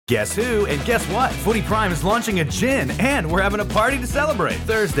Guess who? And guess what? Footy Prime is launching a gin, and we're having a party to celebrate.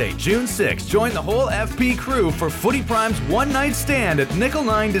 Thursday, June 6th, join the whole FP crew for Footy Prime's one-night stand at Nickel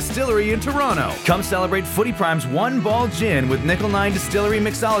 9 Distillery in Toronto. Come celebrate Footy Prime's one-ball gin with Nickel 9 Distillery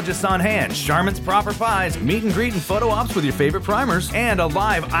mixologists on hand, Charmin's Proper Pies, meet and greet and photo ops with your favorite primers, and a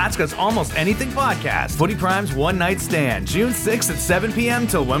live Ask Us Almost Anything podcast. Footy Prime's one-night stand, June 6th at 7 p.m.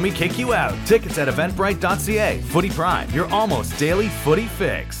 till when we kick you out. Tickets at eventbrite.ca. Footy Prime, your almost daily footy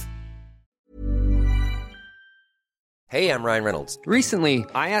fix. Hey, I'm Ryan Reynolds. Recently,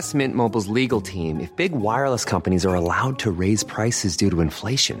 I asked Mint Mobile's legal team if big wireless companies are allowed to raise prices due to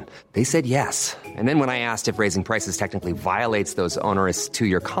inflation. They said yes. And then when I asked if raising prices technically violates those onerous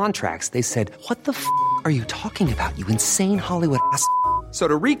two-year contracts, they said, "What the f*** are you talking about, you insane Hollywood ass?" So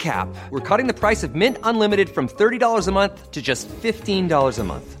to recap, we're cutting the price of Mint Unlimited from $30 a month to just $15 a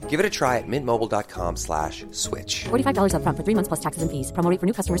month. Give it a try at mintmobile.com/switch. $45 up front for 3 months plus taxes and fees. Promo rate for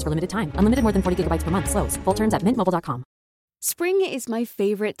new customers for limited time. Unlimited more than 40 gigabytes per month. Slows full terms at mintmobile.com. Spring is my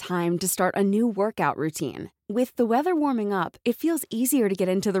favorite time to start a new workout routine. With the weather warming up, it feels easier to get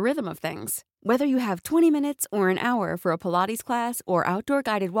into the rhythm of things. Whether you have 20 minutes or an hour for a Pilates class or outdoor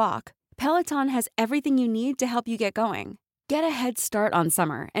guided walk, Peloton has everything you need to help you get going. Get a head start on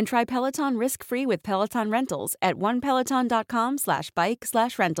summer and try Peloton risk-free with Peloton Rentals at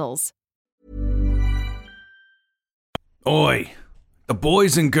onepeloton.com/bike/rentals. Oi! The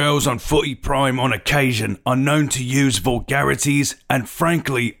boys and girls on Footy Prime on occasion are known to use vulgarities and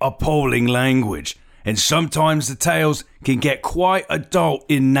frankly appalling language, and sometimes the tales can get quite adult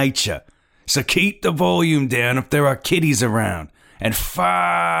in nature. So keep the volume down if there are kiddies around, and thank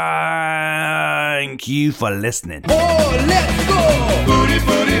you for listening. Oh, let's go! Footy,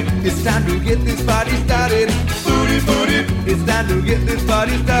 footy, it's time to get this party started. Footy, footy, it's time to get this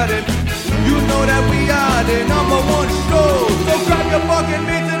party started. You know that we are the number one show. So grab your fucking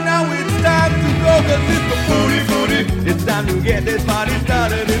mates and now it's time to go. Cause it's the footy, footy, it's time to get this party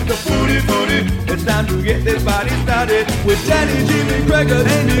started. It's the footy, footy, it's time to get this party started. With Danny, Jimmy, Gregor,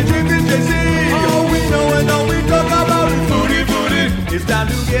 Andy, Jimmy, JC. All we know and all we talk about is footy, footy. It's time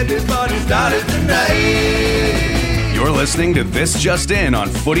to get this party started tonight. You're listening to This Just In on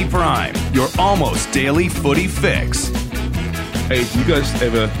Footy Prime, your almost daily footy fix. Hey, do you guys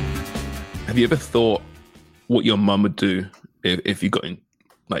have you ever thought what your mum would do if you got in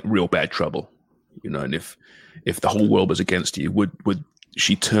like real bad trouble? You know, and if the whole world was against you, would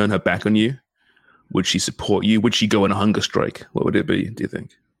she turn her back on you? Would she support you? Would she go on a hunger strike? What would it be, do you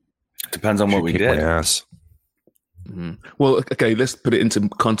think? Depends on what we did. Ass. Mm-hmm. Well, okay, let's put it into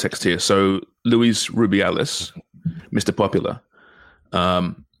context here. So Luis Rubiales, Mr. Popular,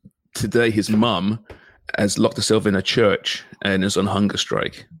 today his mum has locked herself in a church and is on hunger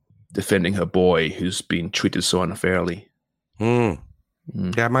strike, defending her boy who's been treated so unfairly. Yeah,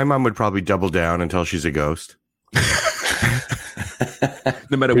 my mom would probably double down until she's a ghost.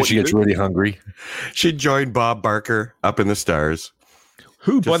 No matter what she gets really hungry. She'd join Bob Barker up in the stars.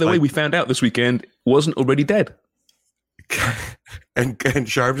 Who, by the way, we found out this weekend wasn't already dead. and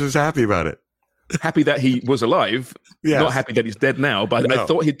Sharps is happy about it. Happy that he was alive. Yes. Not happy that he's dead now, but no. I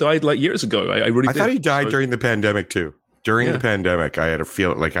thought he died like years ago. I thought he died during the pandemic too. During the pandemic, I had a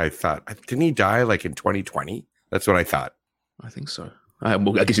feel like I thought, didn't he die like in 2020? That's what I thought. I think so.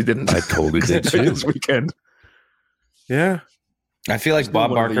 Well, I guess he didn't. I totally did too. This weekend. Yeah. I feel like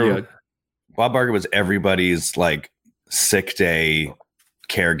Bob Barker was everybody's like sick day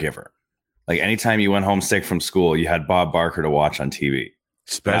caregiver. Like anytime you went home sick from school, you had Bob Barker to watch on TV.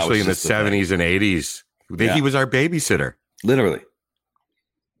 Especially in the 70s and 80s. He was our babysitter. Literally.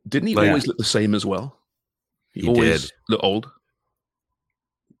 Didn't he always look the same as well? He always did. Look old?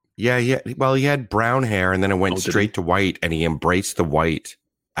 Yeah. Well, he had brown hair and then it went straight to white, and he embraced the white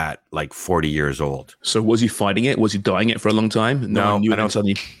at like 40 years old. So was he fighting it? Was he dyeing it for a long time? No,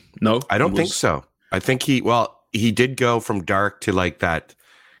 I don't think so. I think he did go from dark to like that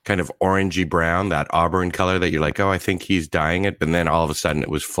kind of orangey brown, that auburn color that you're like, oh, I think he's dyeing it. But then all of a sudden it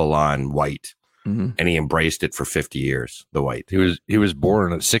was full on white. Mm-hmm. And he embraced it for 50 years, the white. He was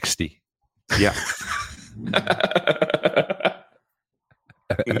born at 60. Yeah.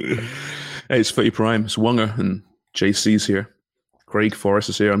 Hey, it's Footy Prime. It's Wonger and JC's here. Craig Forrest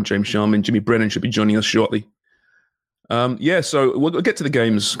is here. I'm James Sharman. Jimmy Brennan should be joining us shortly. So we'll get to the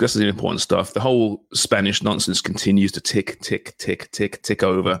games. This is the important stuff. The whole Spanish nonsense continues to tick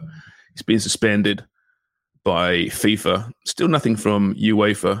over. He's been suspended by FIFA. Still nothing from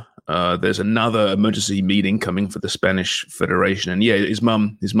UEFA. There's another emergency meeting coming for the Spanish Federation. And his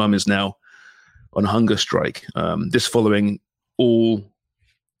mum is now on hunger strike. This following all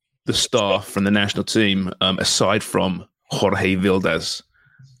the staff from the national team, aside from Jorge Vildas,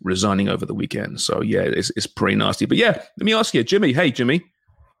 resigning over the weekend. So yeah, it's pretty nasty. But yeah, let me ask you, Jimmy. Hey, Jimmy,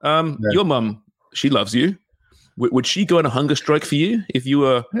 your mum, she loves you. Would she go on a hunger strike for you if you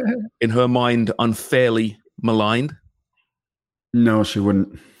were, in her mind, unfairly maligned? No, she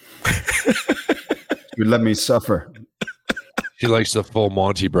wouldn't. She would let me suffer. She likes the full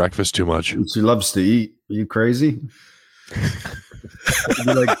Monty breakfast too much. She loves to eat. Are you crazy? You'd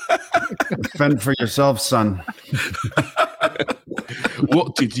be like, fend for yourself, son.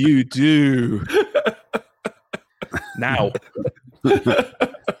 What did you do? Now.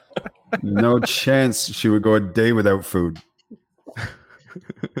 No chance she would go a day without food.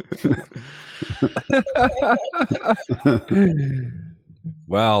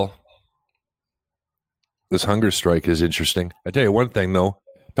 Well, this hunger strike is interesting. I tell you one thing, though.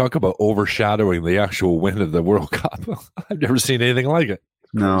 Talk about overshadowing the actual win of the World Cup. I've never seen anything like it.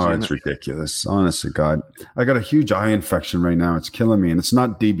 No, it's ridiculous. Honest to God. I got a huge eye infection right now. It's killing me. And it's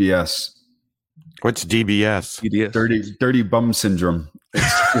not DBS. What's DBS? Dirty bum syndrome.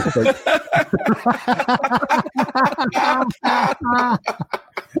 It's like...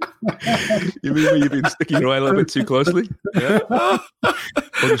 You mean when you've been sticking your eye a little bit too closely? Yeah. Or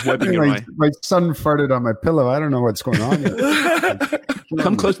just wiping your eye? My son farted on my pillow. I don't know what's going on here.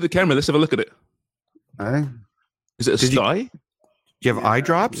 Come close to the camera. Let's have a look at it. Is it a sty? You have eye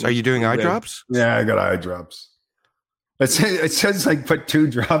drops? Are you doing eye drops? Yeah, I got eye drops. It says like put 2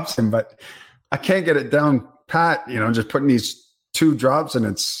 drops in, but I can't get it down pat, just putting these 2 drops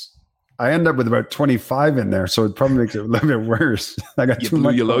and I end up with about 25 in there. So it probably makes it a little bit worse. I got too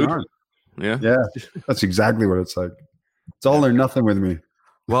much load. on. Yeah. That's exactly what it's like. It's all or nothing with me.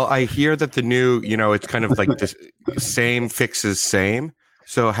 Well, I hear that the new, it's kind of like the same fixes same.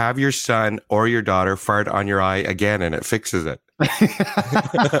 So have your son or your daughter fart on your eye again and it fixes it.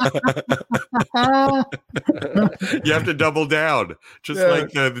 You have to double down, just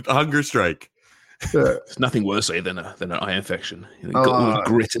like the hunger strike. There's nothing worse than an eye infection. You've got all the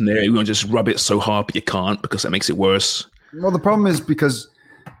grit in there. You want to just rub it so hard, but you can't because that makes it worse. Well, the problem is because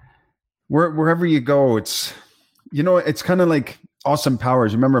wherever you go, it's kind of like Austin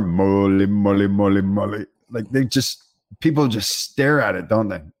Powers. Remember Molly. Like people just stare at it, don't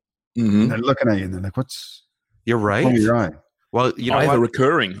they? Mm-hmm. They're looking at you and they're like, "What's?" You're right. Oh, you're right. Well, I have a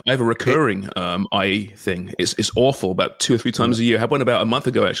recurring eye thing. It's awful. About 2 or 3 times a year. I had one about a month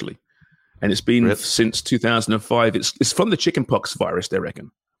ago actually, and it's been since 2005. It's from the chickenpox virus, they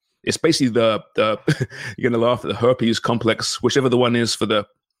reckon. It's basically the you're gonna laugh at the herpes complex, whichever the one is for the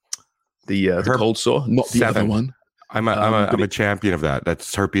cold sore, not the 7. other one. I'm a champion of that.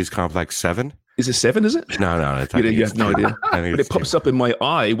 That's herpes complex 7. Is it 7? Is it? No. You have no idea. But it pops up in my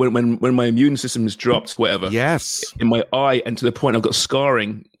eye when my immune system is dropped, whatever. Yes, in my eye, and to the point I've got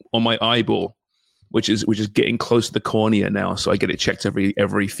scarring on my eyeball, which is getting close to the cornea now. So I get it checked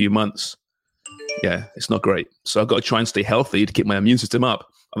every few months. Yeah, it's not great. So I've got to try and stay healthy to keep my immune system up.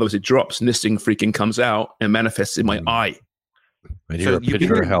 Otherwise, it drops, and this thing freaking comes out and manifests in my eye. And you're a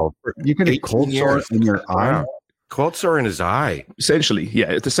picture of health. You can get cold sore in your eye. Cold sore in his eye. Essentially,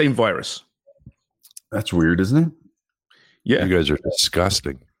 yeah, it's the same virus. That's weird, isn't it? Yeah, you guys are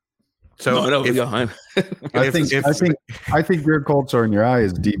disgusting. So no, I think your cold sore in your eye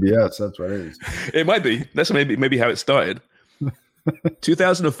is DBS. That's what it is. It might be. That's maybe how it started.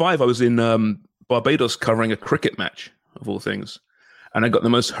 2005, I was in Barbados covering a cricket match of all things, and I got the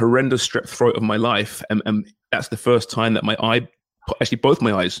most horrendous strep throat of my life, and that's the first time that my eye, actually both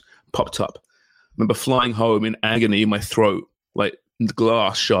my eyes, popped up. I remember flying home in agony in my throat, like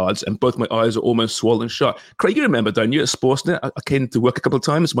glass shards, and both my eyes are almost swollen shut. Craig, you remember, don't you, at Sportsnet? I came to work a couple of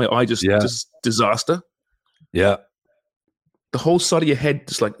times. My eye just disaster. Yeah. The whole side of your head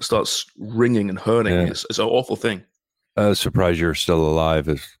just like starts ringing and hurting. Yeah. It's an awful thing. Surprised you're still alive.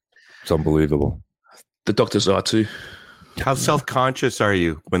 It's unbelievable. The doctors are too. How self-conscious are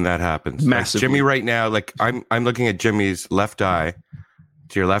you when that happens? Massively. Like Jimmy right now, like I'm looking at Jimmy's left eye.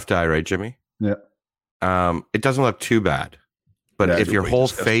 To your left eye, right, Jimmy? Yeah. It doesn't look too bad. But if your whole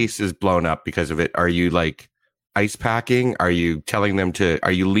face is blown up because of it, are you like ice packing? Are you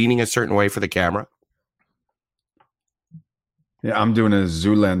are you leaning a certain way for the camera? Yeah, I'm doing a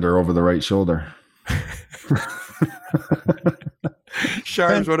Zoolander over the right shoulder.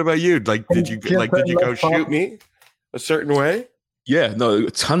 Sharms, what about you? Like, did you go shoot me a certain way? Yeah, no,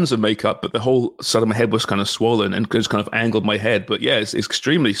 tons of makeup, but the whole side of my head was kind of swollen and just kind of angled my head. But yeah, it's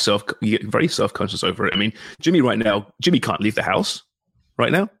extremely you get very self-conscious over it. I mean, Jimmy can't leave the house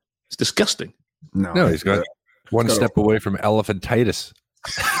right now. It's disgusting. No, he's got one step away from elephantitis.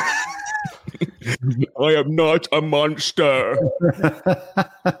 I am not a monster.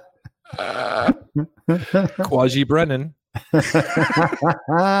 Quasi Brennan.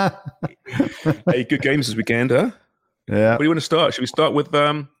 Hey, good games this weekend, huh? Yeah. Where do you want to start? Should we start with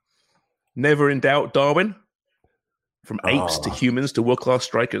Never in Doubt Darwin? From apes to humans to world-class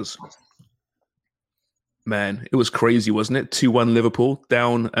strikers. Man, it was crazy, wasn't it? 2-1 Liverpool,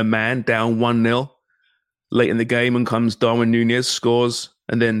 down a man, down 1-0. Late in the game, and comes Darwin Núñez, scores,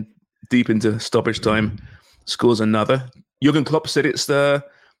 and then deep into stoppage time, scores another. Jurgen Klopp said it's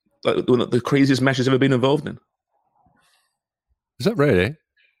one of the craziest matches ever been involved in. Is that right, eh?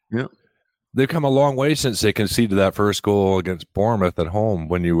 Yeah. They've come a long way since they conceded that first goal against Bournemouth at home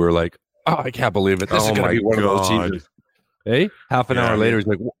when you were like, oh, I can't believe it. This is going to be one of those seasons. Eh? Half an hour later, he's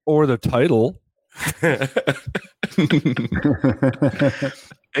like, or the title.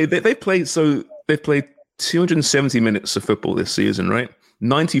 Hey, they've played 270 minutes of football this season, right?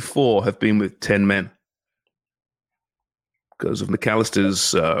 94 have been with 10 men. Because of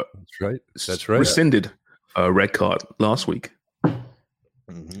McAllister's That's right. rescinded red card last week.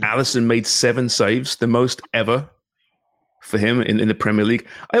 Mm-hmm. Alisson made 7 saves, the most ever for him in the Premier League.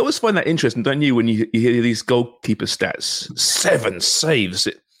 I always find that interesting, don't you, when you hear these goalkeeper stats? 7 saves.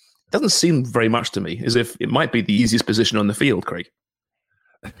 It doesn't seem very much to me, as if it might be the easiest position on the field, Craig.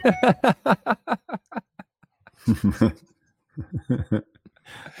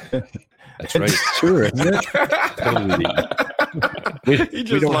 That's right. It's true, isn't it? Totally. He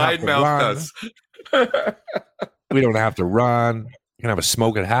just loud-mouthed us. We don't have to run. You can have a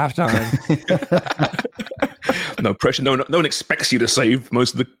smoke at halftime. No pressure. No one expects you to save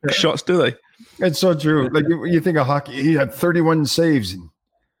most of the shots, do they? It's so true. Like you think of hockey, he had 31 saves and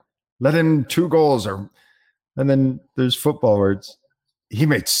let in 2 goals, and then there's football words. He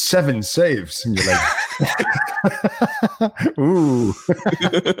made 7 saves, and you're like, "Ooh."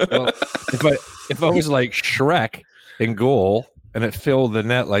 Well, if I was like Shrek in goal and it filled the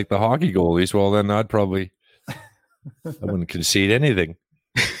net like the hockey goalies, well, then I wouldn't concede anything.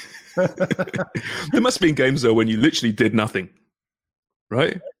 There must have been games though when you literally did nothing,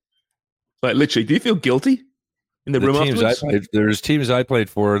 right? Like literally, do you feel guilty in the room afterwards? There's teams I played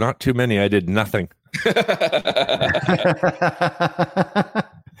for, not too many. I did nothing. But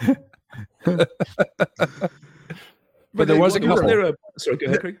there was a couple. Sorry, go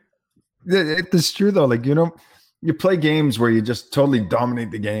ahead, Craig. It's true though. Like, you play games where you just totally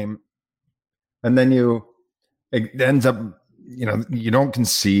dominate the game, and then it ends up, you don't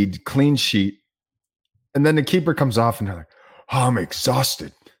concede, clean sheet, and then the keeper comes off and they're like, "Oh, I'm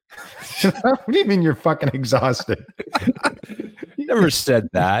exhausted." What do you mean you're fucking exhausted? You never said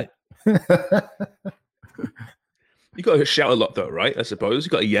that. You got to shout a lot though, right? I suppose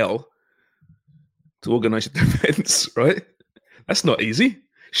you got to yell to organize your defense, right? That's not easy.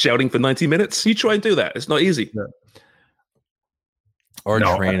 Shouting for 90 minutes. You try and do that. It's not easy. Yeah. Our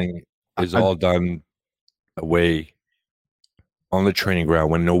training is all done away on the training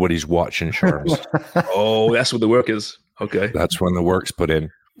ground when nobody's watching Sharms. Oh, that's what the work is. Okay. That's when the work's put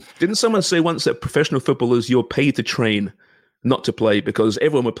in. Didn't someone say once that professional footballers, you're paid to train, not to play, because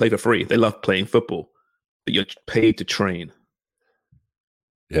everyone would play for free. They love playing football, but you're paid to train.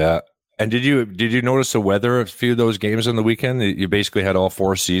 Yeah. And did you notice the weather a few of those games on the weekend? You basically had all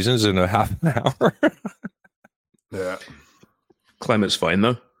 4 seasons in a half an hour. Yeah. Climate's fine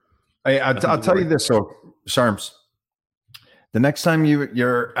though. I'll tell you this, so Sharms, the next time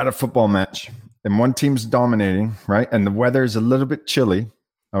you're at a football match and one team's dominating, right, and the weather's a little bit chilly,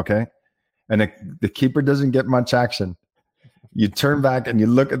 okay, and the keeper doesn't get much action, you turn back and you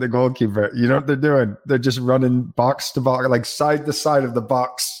look at the goalkeeper. You know what they're doing? They're just running box to box, like side to side of the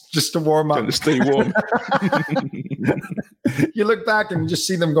box, just to warm up. Trying to stay warm. You look back and you just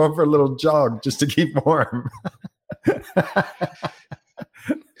see them going for a little jog just to keep warm.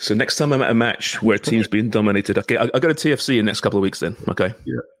 So next time I'm at a match where a team's being dominated, okay, I'll go to TFC in the next couple of weeks then. Okay.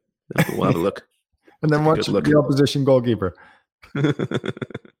 Yeah. We'll have a look. And then watch the opposition goalkeeper.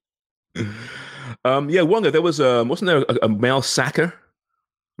 Wonga, there was wasn't there a mail sacker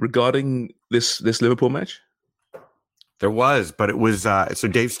regarding this Liverpool match? There was, but it was so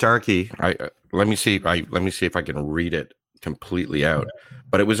Dave Starkey. Let me see if I can read it completely out.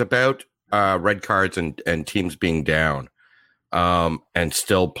 But it was about red cards and teams being down, and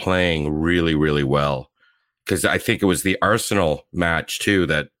still playing really, really well. Because I think it was the Arsenal match too.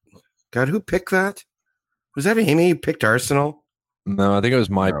 That God, who picked that? Was that Amy who picked Arsenal? No, I think it was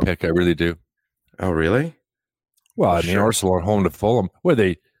my pick. I really do. Oh, really? Well, I mean, Arsenal at home to Fulham. Were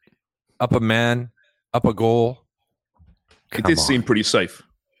they up a man, up a goal? It did seem pretty safe.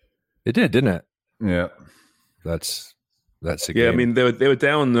 It did, didn't it? Yeah. That's a game. Yeah, I mean, they were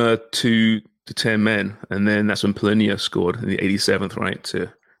down to 10 men, and then that's when Polinia scored in the 87th, right, to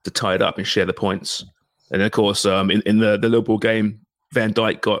tie it up and share the points. And of course, in the Liverpool game, Van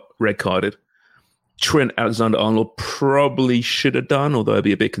Dijk got red carded. Trent Alexander-Arnold probably should have done, although it'd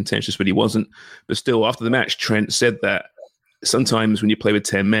be a bit contentious, but he wasn't. But still, after the match, Trent said that sometimes when you play with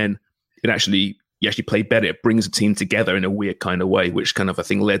 10 men, you actually play better. It brings a team together in a weird kind of way, which kind of, I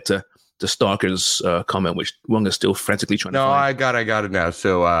think, led to Starker's comment, which Wonga's still frantically trying to find. I got it now.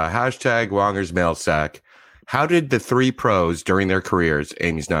 So hashtag Wonger's mail sack. How did the three pros during their careers,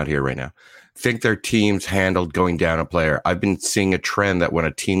 Amy's not here right now, think their teams handled going down a player? I've been seeing a trend that when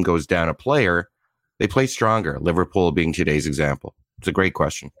a team goes down a player, they play stronger. Liverpool being today's example. It's a great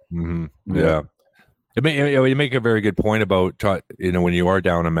question. Mm-hmm. Yeah. You make a very good point about, when you are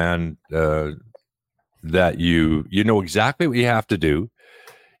down a man, that you know exactly what you have to do.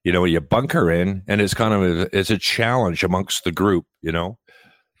 You bunker in, and it's kind of it's a challenge amongst the group,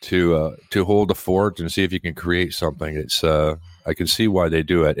 to hold the fort and see if you can create something. It's I can see why they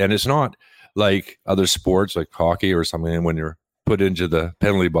do it, and it's not like other sports like hockey or something when you're put into the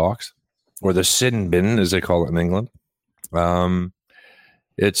penalty box or the sin bin, as they call it in England.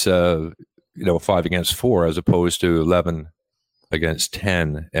 It's 5 against 4 as opposed to 11 against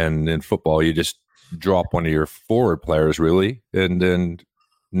 10, and in football you just drop one of your forward players really, and then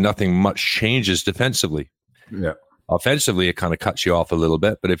nothing much changes defensively. Yeah. Offensively, it kind of cuts you off a little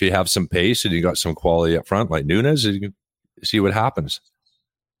bit, but if you have some pace and you got some quality up front, like Nunes, you can see what happens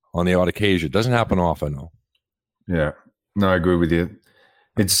on the odd occasion. It doesn't happen often, though. Yeah, no, I agree with you.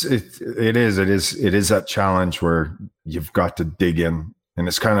 It is that challenge where you've got to dig in, and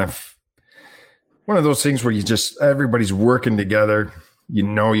it's kind of one of those things where everybody's working together.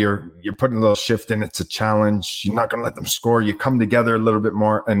 You're putting a little shift in. It's a challenge. You're not going to let them score. You come together a little bit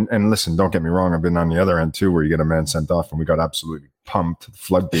more. And listen, don't get me wrong. I've been on the other end too, where you get a man sent off and we got absolutely pumped. The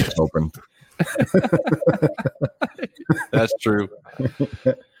floodgates opened. That's true.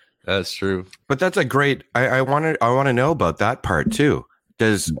 That's true. But that's a great. I want to know about that part too.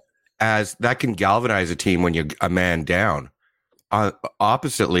 As that can galvanize a team when you're a man down.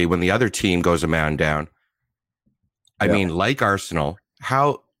 Oppositely, when the other team goes a man down. I mean, like Arsenal.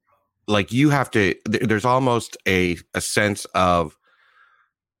 How, you have to, there's almost a sense of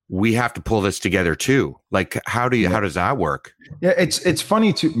we have to pull this together too. How does that work? Yeah, it's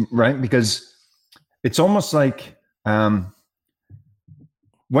funny too, right? Because it's almost like when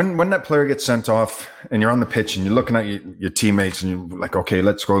that player gets sent off and you're on the pitch and you're looking at your teammates and you're like, okay,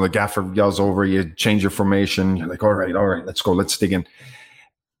 let's go. The gaffer yells over, you change your formation. You're like, all right, let's go. Let's dig in.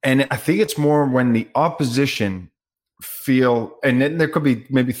 And I think it's more when the opposition feel, and then there could be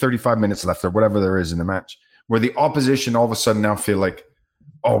maybe 35 minutes left or whatever there is in the match, where the opposition all of a sudden now feel like,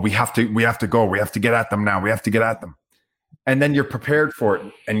 oh, we have to go, we have to get at them now, we have to get at them, and then you're prepared for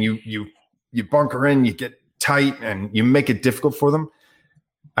it, and you bunker in, you get tight, and you make it difficult for them.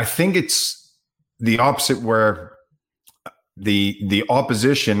 I think it's the opposite, where the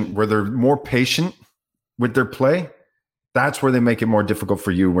opposition, where they're more patient with their play. That's where they make it more difficult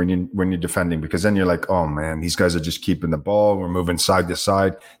for you when you're defending, because then you're like, oh man, these guys are just keeping the ball. We're moving side to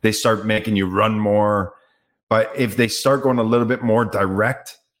side. They start making you run more. But if they start going a little bit more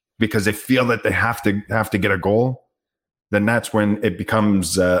direct because they feel that they have to get a goal, then that's when it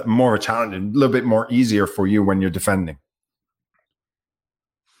becomes more of a challenge, a little bit more easier for you when you're defending.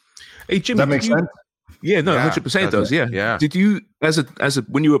 Hey, Jimmy, does that make sense? Yeah, no, 100% it does. Yeah. Did you, as a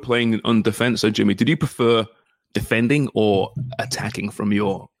when you were playing on defense, so Jimmy, did you prefer defending or attacking from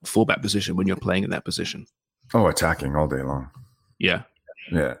your fullback position when you're playing in that position? Oh, attacking all day long. Yeah.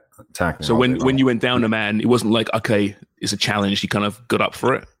 Attacking. So when you went down a man, it wasn't like, okay, it's a challenge. You kind of got up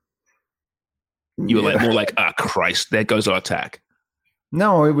for it. You were more like, Christ, there goes our attack.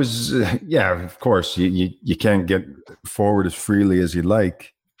 No, it was, of course, you can't get forward as freely as you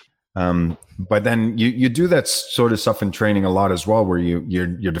like. But then you do that sort of stuff in training a lot as well, where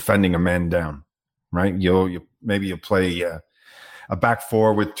you're defending a man down, right? You'll play a back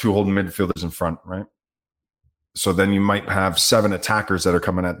four with 2 holding midfielders in front, right? So then you might have 7 attackers that are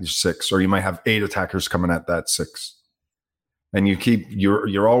coming at your 6, or you might have 8 attackers coming at that 6, and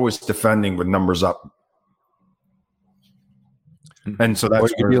you're always defending with numbers up. And so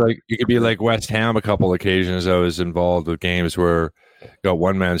that's you could be like West Ham. A couple occasions I was involved with games where got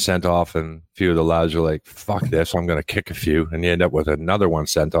one man sent off, and a few of the lads were like, "Fuck this, I'm going to kick a few," and you end up with another one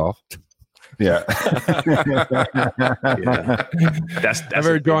sent off. Yeah. That's I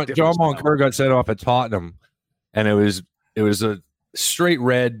heard John Moncur got sent off at Tottenham, and it was a straight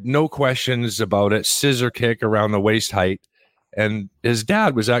red, no questions about it, scissor kick around the waist height, and his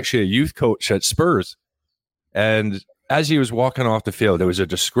dad was actually a youth coach at Spurs, and as he was walking off the field, it was a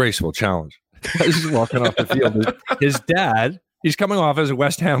disgraceful challenge. As he's walking off the field, his dad, he's coming off as a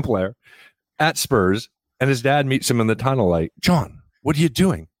West Ham player at Spurs, And his dad meets him in the tunnel like, John, what are you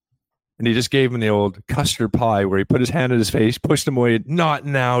doing? And he just gave him the old custard pie where he put his hand in his face, pushed him away. Not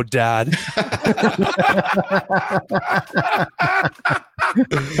now, Dad.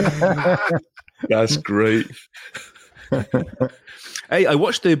 That's great. Hey, I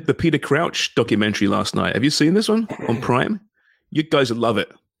watched the Peter Crouch documentary last night. Have you seen this one on Prime? You guys would love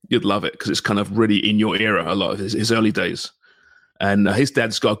it. You'd love it because it's kind of really in your era, a lot of his early days. And his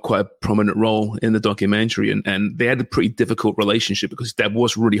dad's got quite a prominent role in the documentary. And they had a pretty difficult relationship because his dad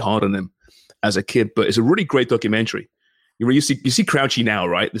was really hard on him as a kid. But it's a really great documentary. You see Crouchy now,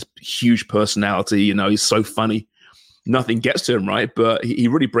 right? This huge personality, he's so funny. Nothing gets to him, right? But he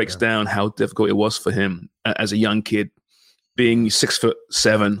really breaks down how difficult it was for him as a young kid, being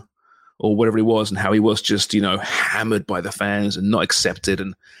 6'7" or whatever he was, and how he was just, hammered by the fans and not accepted,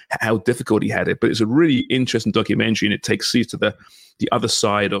 and how difficult he had it. But it's a really interesting documentary, and it takes you to the other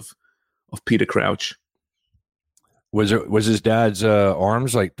side of Peter Crouch. Was his dad's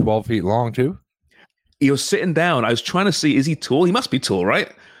arms like 12 feet long too? He was sitting down. I was trying to see, is he tall? He must be tall,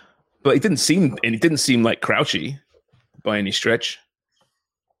 right? But it didn't seem like Crouchy by any stretch.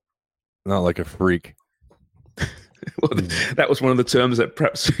 Not like a freak. Well, that was one of the terms that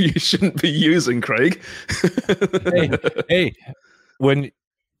perhaps you shouldn't be using, Craig. hey, when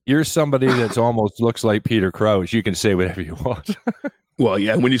you're somebody that's almost looks like Peter Crouch, you can say whatever you want. Well,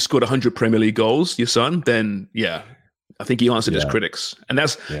 yeah, when you've scored 100 Premier League goals, your son, then, yeah, I think he answered his critics. And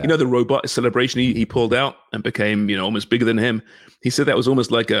that's, the robot celebration he pulled out and became, almost bigger than him. He said that was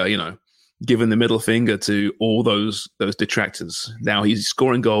almost like giving the middle finger to all those detractors. Now he's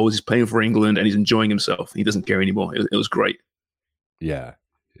scoring goals, he's playing for England, and he's enjoying himself. He doesn't care anymore. It was great. Yeah.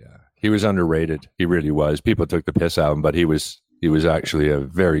 He was underrated. He really was. People took the piss out of him, but he was actually a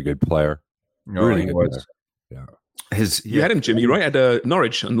very good player. Really good was. Player. Yeah. You had him, Jimmy, right? At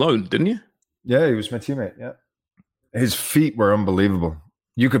Norwich on loan, didn't you? Yeah, he was my teammate. Yeah. His feet were unbelievable.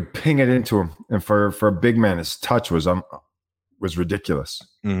 You could ping it into him. And for a big man, his touch was ridiculous.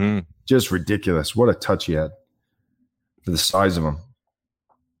 Mm-hmm. Just ridiculous. What a touch he had for the size of him.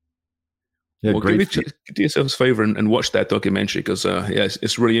 Yeah, well, do yourselves a favor and watch that documentary because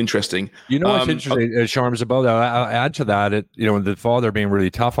it's really interesting. What's interesting, Sharms, about that? I'll add to that. The father being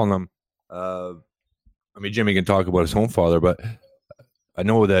really tough on them. Jimmy can talk about his own father, but I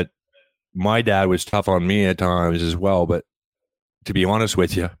know that my dad was tough on me at times as well. But to be honest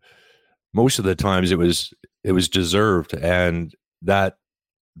with you, most of the times it was deserved, and that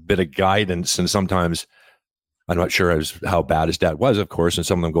bit of guidance, and sometimes I'm not sure how bad his dad was, of course, and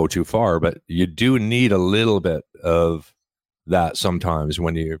some of them go too far, but you do need a little bit of that sometimes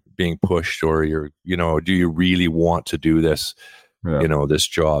when you're being pushed, or do you really want to do this, this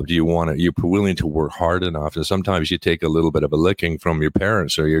job? Do you want to, you're willing to work hard enough? And sometimes you take a little bit of a licking from your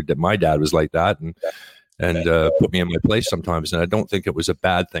parents, or my dad was like that and put me in my place sometimes. And I don't think it was a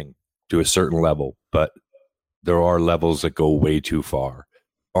bad thing to a certain level, but there are levels that go way too far.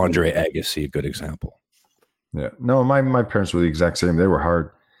 Andre Agassi, a good example. Yeah. No, my parents were the exact same. They were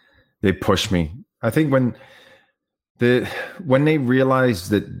hard. They pushed me. I think when they realized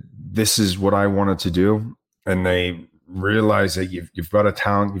that this is what I wanted to do, and they realized that you've got a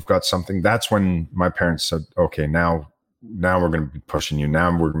talent, you've got something, that's when my parents said, okay, now we're going to be pushing you.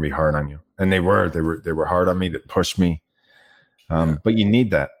 Now we're going to be hard on you. And they were hard on me, that pushed me. But you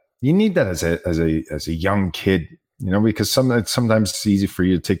need that. You need that as a young kid, because sometimes it's easy for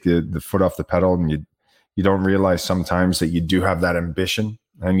you to take the foot off the pedal, and you don't realize sometimes that you do have that ambition,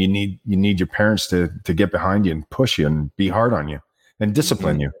 and you need your parents to get behind you and push you and be hard on you and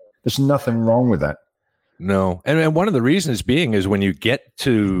discipline you. There's nothing wrong with that. No. And one of the reasons being is when you get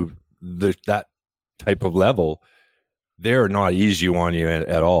to that type of level, they're not easy on you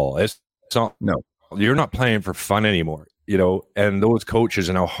at all. No, you're not playing for fun anymore. And those coaches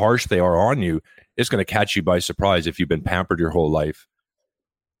and how harsh they are on you, it's going to catch you by surprise if you've been pampered your whole life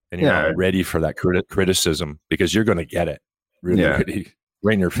and you're not ready for that criticism, because you're going to get it really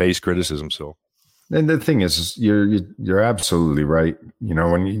right in your face criticism. So, and the thing is, you're absolutely right.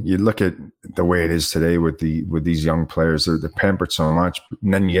 When you look at the way it is today with these young players, they're pampered so much,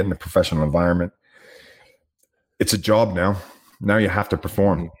 and then you get in the professional environment. It's a job now. Now you have to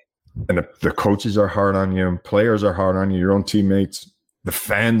perform. And the coaches are hard on you, players are hard on you, your own teammates, the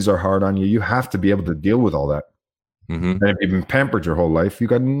fans are hard on you. You have to be able to deal with all that. Mm-hmm. And if you've been pampered your whole life, you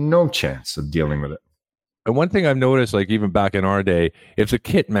got no chance of dealing with it. And one thing I've noticed, like even back in our day, if the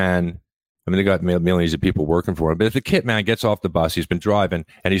kit man, they got millions of people working for him, but if the kit man gets off the bus, he's been driving,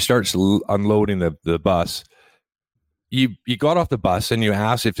 and he starts unloading the bus, you got off the bus and you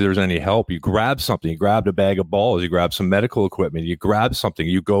asked if there's any help. You grab something. You grabbed a bag of balls. You grab some medical equipment. You grab something.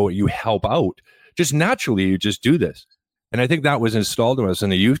 You go. You help out. just naturally, you just do this. And I think that was installed in us in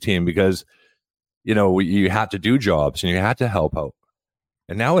the youth team because, you had to do jobs and you had to help out.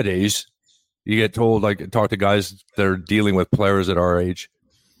 And nowadays, you get told, talk to guys that are dealing with players at our age,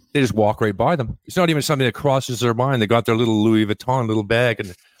 they just walk right by them. It's not even something that crosses their mind. They got their little Louis Vuitton little bag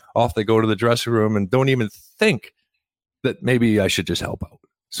and off they go to the dressing room and don't even think that maybe I should just help out.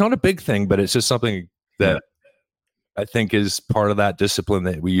 It's not a big thing, but it's just something that I think is part of that discipline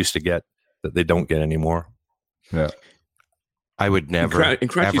that we used to get that they don't get anymore. Yeah. I would never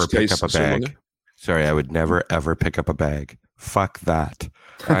ever pick up a bag. Sorry, I would never ever pick up a bag. Fuck that.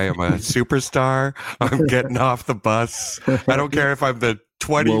 I am a superstar. I'm getting off the bus. I don't care if I'm the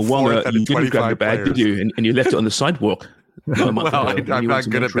 24th out of 25 bag, players. did you? And you left it on the sidewalk. I'm not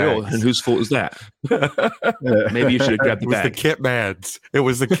good at bags. And whose fault is that? Maybe you should have grabbed the bag. It was the kit man's. It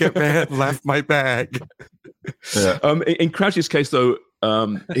was the kit man left my bag. Yeah. In Crouchy's case, though,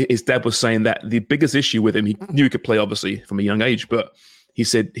 his dad was saying that the biggest issue with him, he knew he could play, obviously, from a young age, but he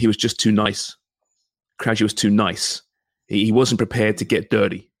said he was just too nice. Crouchy was too nice. He wasn't prepared to get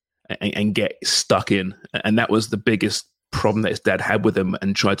dirty and get stuck in. And that was the biggest problem that his dad had with him,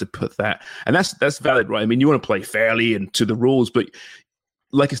 and tried to put that. And that's valid, right? I mean, you want to play fairly and to the rules, but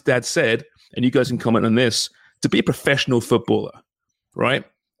like his dad said, and you guys can comment on this, to be a professional footballer, right,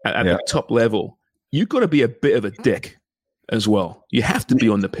 at the top level, you've got to be a bit of a dick as well. You have to be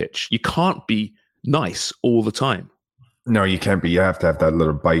on the pitch. You can't be nice all the time. No, you can't be. You have to have that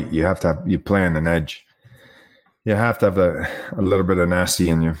little bite. You have to have, you play on an edge. You have to have a little bit of nasty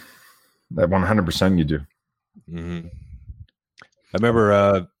in you. That 100% you do. Mm-hmm. I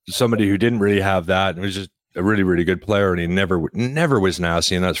remember somebody who didn't really have that, and was just a really, really good player, and he never was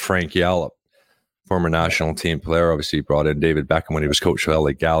nasty, and that's Frank Yallop, former national team player. Obviously, he brought in David Beckham when he was coach of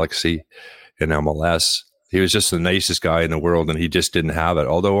LA Galaxy in MLS. He was just the nicest guy in the world, and he just didn't have it.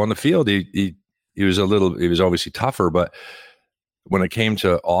 Although on the field, he was obviously tougher, but when it came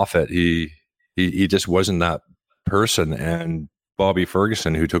to off it, he just wasn't that person. And Bobby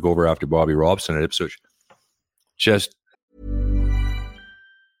Ferguson, who took over after Bobby Robson at Ipswich, just...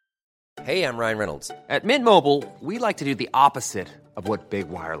 Hey, I'm Ryan Reynolds. At Mint Mobile, we like to do the opposite of what Big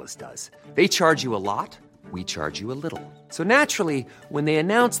Wireless does. They charge you a lot, we charge you a little. So naturally, when they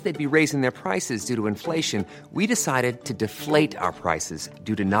announced they'd be raising their prices due to inflation, we decided to deflate our prices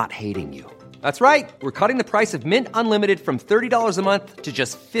due to not hating you. That's right. We're cutting the price of Mint Unlimited from $30 a month to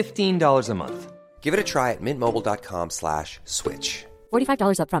just $15 a month. Give it a try at mintmobile.com/switch.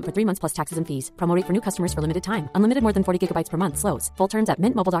 $45 up front for 3 months plus taxes and fees. Promo rate for new customers for limited time. Unlimited more than 40 gigabytes per month. Slows full terms at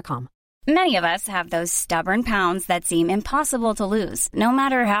mintmobile.com. Many of us have those stubborn pounds that seem impossible to lose, no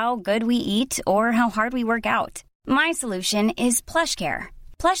matter how good we eat or how hard we work out. My solution is PlushCare.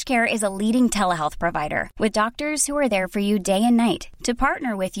 PlushCare is a leading telehealth provider with doctors who are there for you day and night to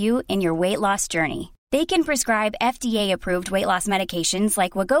partner with you in your weight loss journey. They can prescribe FDA-approved weight loss medications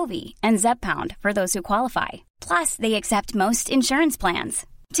like Wegovy and Zepbound for those who qualify. Plus, they accept most insurance plans.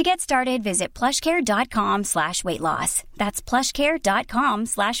 To get started, visit plushcare.com/weightloss. That's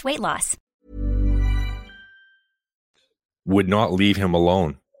plushcare.com/weightloss. Would not leave him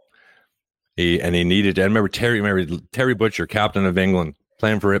alone. He needed to. I remember Terry Butcher, captain of England,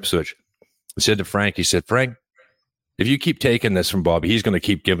 playing for Ipswich, said to Frank, he said, Frank, if you keep taking this from Bobby, he's going to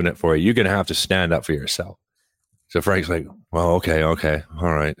keep giving it for you. You're going to have to stand up for yourself. So Frank's like, well, okay. All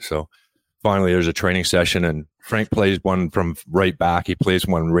right. So finally there's a training session and Frank plays one from right back. He plays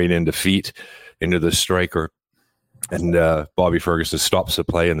one right into feet, into the striker. And Bobby Ferguson stops the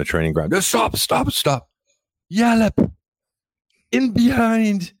play in the training ground. Stop. Yallop, in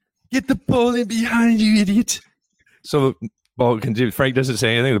behind. Get the ball in behind, you idiot. So ball continues. Frank doesn't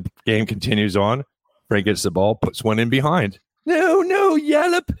say anything. The game continues on. Frank gets the ball, puts one in behind. No,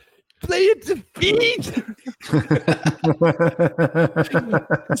 Yallop, play it to feet.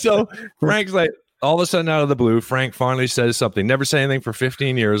 So Frank's like, all of a sudden out of the blue, Frank finally says something. Never say anything for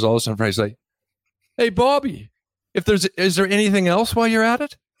 15 years. All of a sudden, Frank's like, hey, Bobby, is there anything else while you're at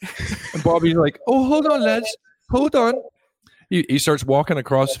it? And Bobby's like, oh, hold on, lads. Hold on. He starts walking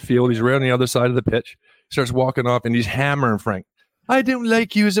across the field. He's right on the other side of the pitch. He starts walking off and he's hammering Frank. I don't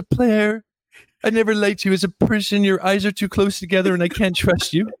like you as a player. I never liked you as a person. Your eyes are too close together and I can't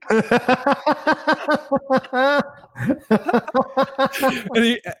trust you.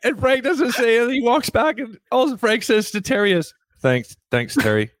 and Frank doesn't say anything. He walks back and all Frank says to Terry is, thanks,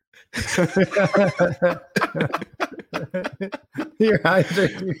 Terry. Your eyes are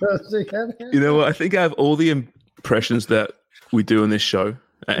too close together. You know what? I think I have all the impressions that we do on this show,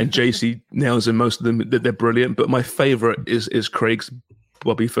 and JC nails in most of them. They're brilliant, but my favorite is Craig's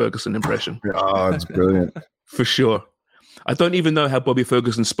Bobby Ferguson impression. Oh, it's brilliant. For sure. I don't even know how Bobby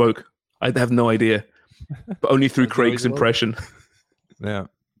Ferguson spoke. I have no idea, but only through Craig's impression. Yeah.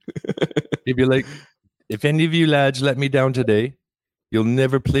 He'd be like, if any of you lads let me down today, you'll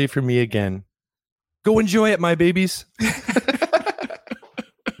never play for me again. Go enjoy it, my babies.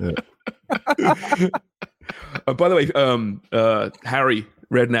 By the way, Harry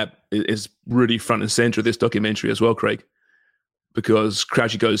Redknapp is really front and center of this documentary as well, Craig, because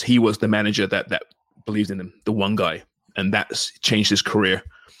Crouchy goes, he was the manager that believed in him, the one guy, and that's changed his career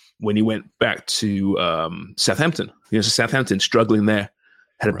when he went back to Southampton. He was Southampton, struggling there,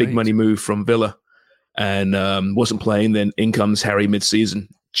 had a big money move from Villa, and wasn't playing. Then in comes Harry mid-season,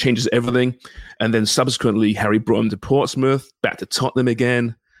 changes everything, and then subsequently Harry brought him to Portsmouth, back to Tottenham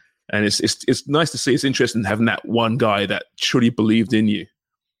again. And it's nice to see. It's interesting having that one guy that truly believed in you.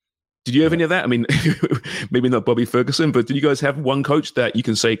 Did you have any of that? I mean, maybe not Bobby Ferguson, but did you guys have one coach that you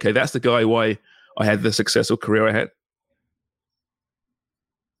can say, okay, that's the guy why I had the successful career I had?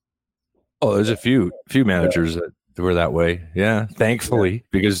 Oh, there's a few managers that were that way. Yeah, thankfully,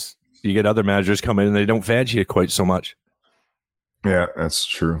 because you get other managers come in and they don't fancy you quite so much. Yeah, that's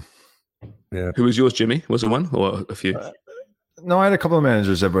true. Yeah. Who was yours, Jimmy? Was it one or a few? No, I had a couple of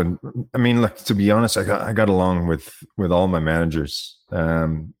managers that would. I mean, look, to be honest, I got along with all my managers.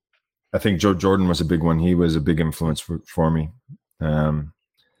 I think Joe Jordan was a big one. He was a big influence for me.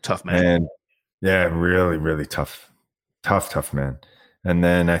 Tough man. And yeah, really, really tough man. And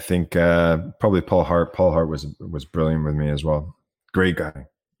then I think probably Paul Hart. Paul Hart was brilliant with me as well. Great guy.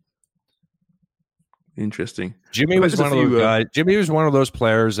 Interesting. Jimmy was one of those guys. Jimmy was one of those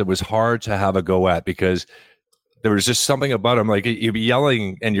players that was hard to have a go at because there was just something about him. Like you'd be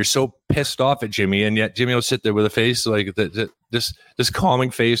yelling and you're so pissed off at Jimmy, and yet Jimmy will sit there with a face like this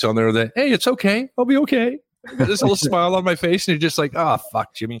calming face on there that, hey, it's okay. I'll be okay. This little smile on my face, and you're just like, oh,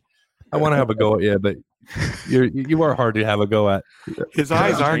 fuck, Jimmy. I want to have a go at you, but you are hard to have a go at. His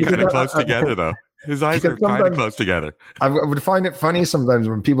eyes are kind of close together, though. His eyes are kind of close together. I would find it funny sometimes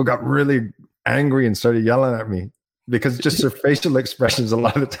when people got really angry and started yelling at me because just their facial expressions a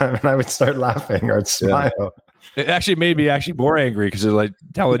lot of the time, and I would start laughing or I'd smile. Yeah. It actually made me more angry because they're like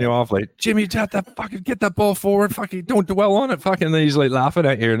telling you off, like, Jimmy, get that ball forward, fucking don't dwell on it, fucking. And then he's like laughing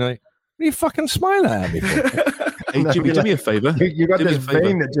at you, and like, what are you fucking smiling at me for? Hey, Jimmy, do me a favor. You got this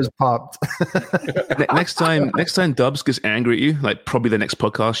vein that just popped. next time Dubs gets angry at you, like probably the next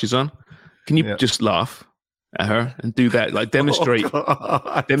podcast she's on, can you just laugh at her and do that? Like demonstrate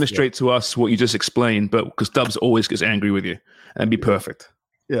to us what you just explained, but because Dubs always gets angry with you, and be perfect.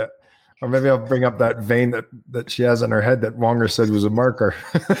 Yeah. Or maybe I'll bring up that vein that she has on her head that Wonger said was a marker.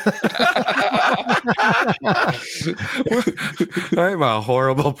 I'm a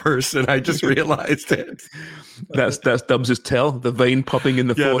horrible person. I just realized it. That's Dubs' tell, the vein popping in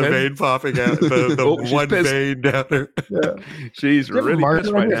the forehead. The vein popping out, the one pissed. Vein down her. Yeah. She's really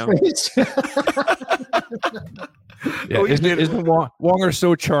pissed right now. Isn't Wonger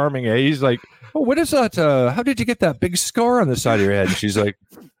so charming? Eh? He's like, oh, what is that? How did you get that big scar on the side of your head? And she's like,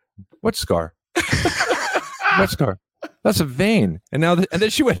 what scar? What scar? That's a vein. And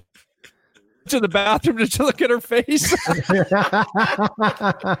then she went to the bathroom to look at her face.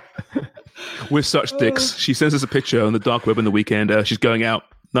 We're such dicks. She sends us a picture on the dark web on the weekend. She's going out,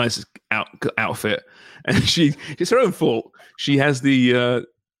 nice outfit, and it's her own fault. She has the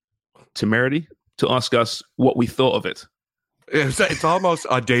temerity to ask us what we thought of it. It's almost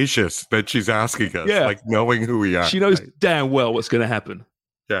audacious that she's asking us, like knowing who we are. She knows damn well what's going to happen.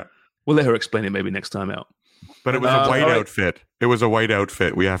 Yeah. We'll let her explain it maybe next time out. But it was a white outfit. It was a white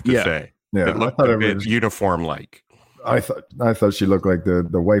outfit, we have to say. Yeah, it looked a bit uniform-like. I thought she looked like the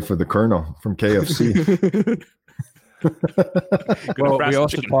wife of the Colonel from KFC. Well, we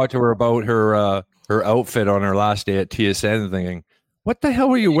also talked to her about her outfit on her last day at TSN, thinking, what the hell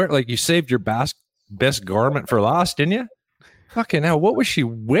were you wearing? Like, you saved your best garment for last, didn't you? Fucking hell, what was she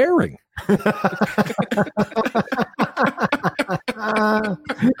wearing?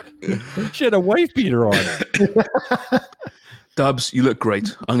 She had a wife beater on. Dubs, you look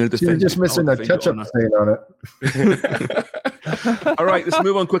great. I'm going to defend you. You're just missing a ketchup stain on it. All right, let's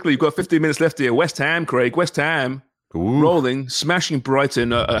move on quickly. You've got 15 minutes left here. West Ham, Craig. West Ham rolling, smashing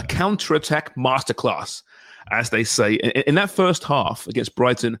Brighton, a counter-attack masterclass, as they say. In that first half against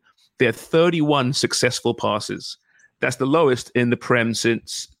Brighton, they had 31 successful passes. That's the lowest in the Prem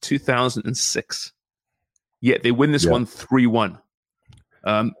since 2006. Yet they win this one 3-1.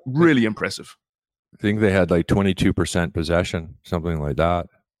 Really impressive. I think they had like 22% possession, something like that,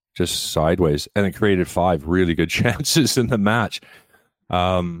 just sideways. And it created 5 really good chances in the match.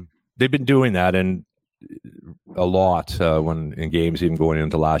 They've been doing that and a lot when in games, even going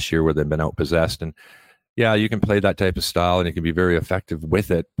into last year where they've been outpossessed. And yeah, you can play that type of style and you can be very effective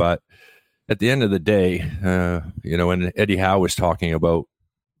with it. But at the end of the day, when Eddie Howe was talking about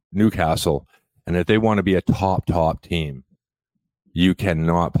Newcastle, and if they want to be a top team, you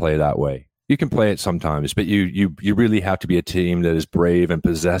cannot play that way. You can play it sometimes, but you really have to be a team that is brave and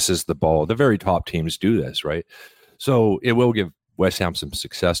possesses the ball. The very top teams do this, right? So it will give West Ham some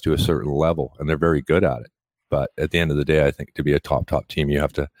success to a certain level, and they're very good at it. But at the end of the day, I think to be a top team, you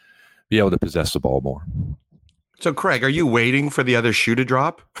have to be able to possess the ball more. So, Craig, are you waiting for the other shoe to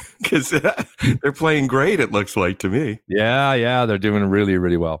drop? Because they're playing great, it looks like to me. Yeah, they're doing really,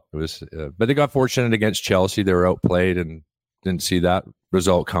 really well. It was, but they got fortunate against Chelsea. They were outplayed and didn't see that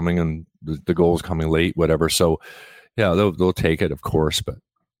result coming, and the goals coming late, whatever. So, yeah, they'll take it, of course. But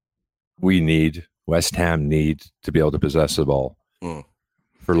West Ham need to be able to possess the ball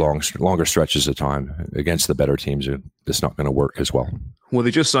for longer stretches of time against the better teams. It's not going to work as well. Well,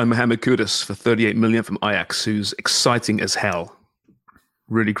 they just signed Mohamed Kudus for $38 million from Ajax, who's exciting as hell.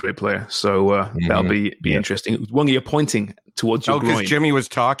 Really great player. So that'll be interesting. Wongi, you're pointing towards your groin. Because Jimmy was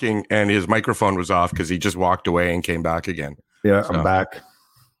talking and his microphone was off because he just walked away and came back again. Yeah, I'm back.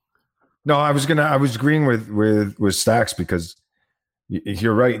 No, I was agreeing with Stacks because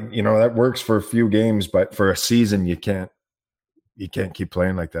you're right. That works for a few games, but for a season, you can't keep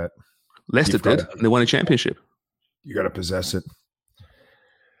playing like that. Leicester did. They won a championship. You got to possess it.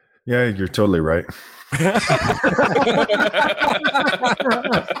 Yeah, you're totally right.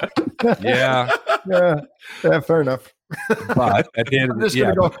 Yeah, fair enough. But at the end,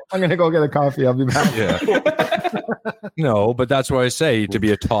 I'm gonna go get a coffee. I'll be back. Yeah. No, but that's why I say to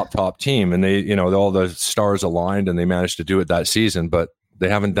be a top team, and they, all the stars aligned, and they managed to do it that season, but they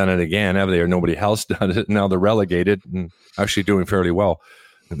haven't done it again, have they? Or nobody else done it. Now they're relegated and actually doing fairly well,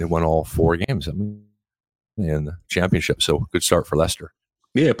 and they won all 4 games in the championship. So good start for Leicester.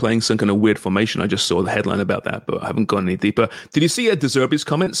 Yeah, playing some kind of weird formation. I just saw the headline about that, but I haven't gone any deeper. Did you see De Zerbi's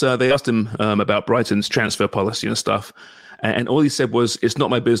comments? They asked him about Brighton's transfer policy and stuff. And all he said was, it's not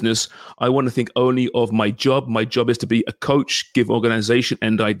my business. I want to think only of my job. My job is to be a coach, give organization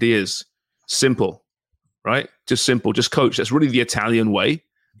and ideas. Simple, right? Just simple, just coach. That's really the Italian way.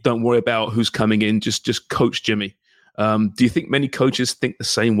 Don't worry about who's coming in. Just coach Jimmy. Do you think many coaches think the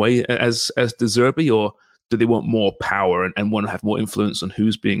same way as De Zerbi, or do they want more power and want to have more influence on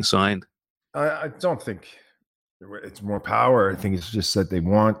who's being signed? I don't think it's more power. I think it's just that they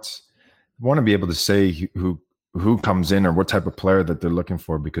want to be able to say who comes in or what type of player that they're looking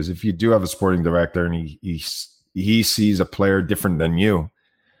for. Because if you do have a sporting director and he sees a player different than you,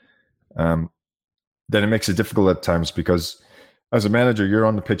 then it makes it difficult at times, because as a manager, you're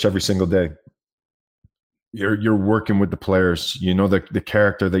on the pitch every single day. You're working with the players. You know the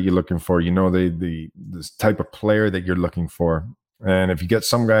character that you're looking for. You know the type of player that you're looking for. And if you get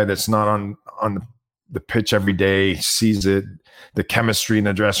some guy that's not on the pitch every day, sees it, the chemistry in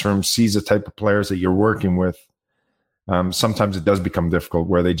the dressing room, sees the type of players that you're working with, sometimes it does become difficult,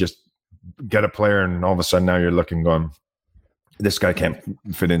 where they just get a player and all of a sudden now you're looking, going, this guy can't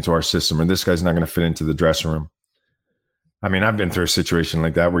fit into our system, or this guy's not going to fit into the dressing room. I mean, I've been through a situation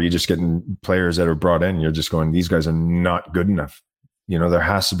like that where you're just getting players that are brought in. You're just going, these guys are not good enough. There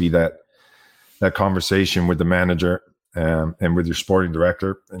has to be that conversation with the manager and with your sporting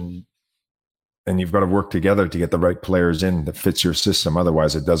director, and you've got to work together to get the right players in that fits your system.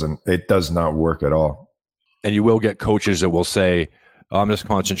 Otherwise, it does not work at all. And you will get coaches that will say, I'm just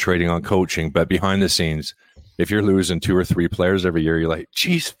concentrating on coaching, but behind the scenes, if you're losing 2 or 3 players every year, you're like,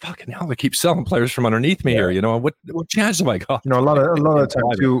 geez, fucking hell, they keep selling players from underneath me here. What chance have I got? A lot of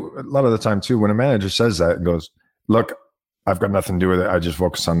the time too, when a manager says that and goes, look, I've got nothing to do with it. I just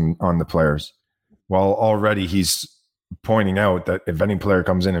focus on the players. Well, already he's pointing out that if any player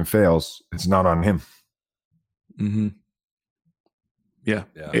comes in and fails, it's not on him. Mm-hmm. Yeah,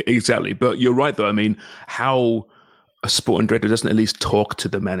 exactly. But you're right, though. I mean, how a sporting director doesn't at least talk to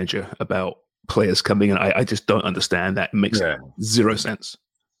the manager about players coming in, I just don't understand that. It makes zero sense.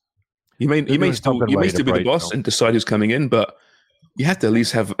 You may still be the boss and decide who's coming in, but you have to at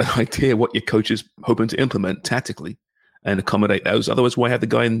least have an idea what your coach is hoping to implement tactically and accommodate those. Otherwise, why have the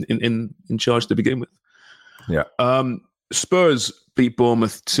guy in charge to begin with? Yeah. Spurs beat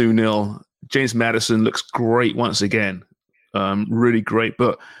Bournemouth 2-0. James Maddison looks great once again. Really great.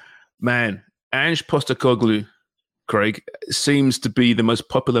 But man, Ange Postecoglou, Craig, seems to be the most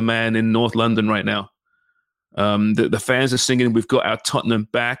popular man in North London right now. The fans are singing, "We've got our Tottenham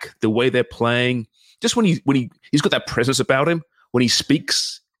back." The way they're playing, just when he's got that presence about him. When he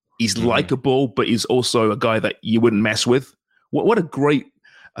speaks, he's likable, but he's also a guy that you wouldn't mess with. What a great!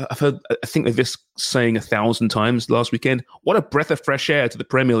 I think they've just saying 1,000 times last weekend. What a breath of fresh air to the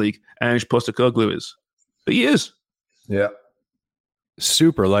Premier League Ange Postecoglou is. But he is. Yeah.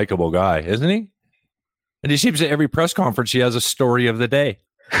 Super likable guy, isn't he? And he seems at every press conference he has a story of the day.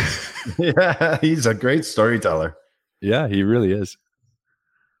 Yeah, he's a great storyteller. Yeah, he really is.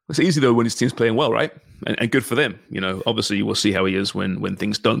 It's easy though when his team's playing well, right? And good for them. Obviously we'll see how he is when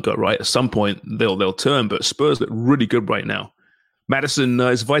things don't go right. At some point they'll turn, but Spurs look really good right now. Madison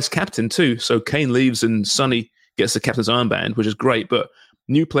is vice captain too, so Kane leaves and Sonny gets the captain's armband, which is great. But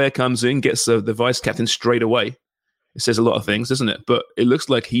new player comes in, gets the vice captain straight away. It says a lot of things, doesn't it? But it looks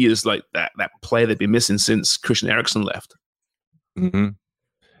like he is like that player they've been missing since Christian Eriksen left. Mm-hmm.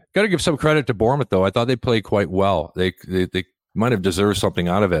 Got to give some credit to Bournemouth, though. I thought they played quite well. They might have deserved something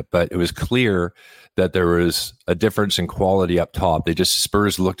out of it, but it was clear that there was a difference in quality up top.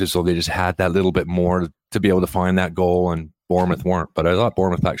 Spurs looked as though they just had that little bit more to be able to find that goal, and Bournemouth weren't. But I thought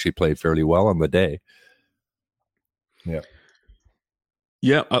Bournemouth actually played fairly well on the day. Yeah.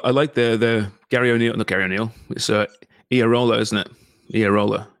 Yeah, I like the Gary O'Neill. Not Gary O'Neill. It's Iarola, isn't it?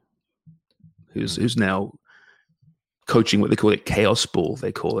 Iarola, who's now coaching what they call it Chaos Ball,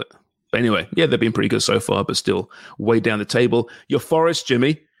 they call it. But anyway, yeah, they've been pretty good so far, but still way down the table. Your Forest,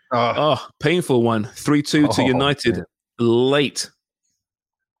 Jimmy. Painful one. 3-2 to United. Man. Late.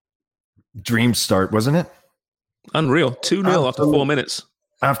 Dream start, wasn't it? Unreal. 2-0 after 4 minutes.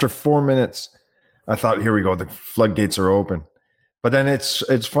 After 4 minutes, I thought, here we go. The floodgates are open. But then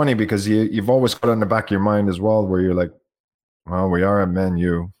it's funny because you've always got it in the back of your mind as well, where you're like, well, we are at Man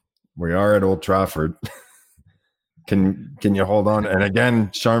U. We are at Old Trafford. Can you hold on? And again,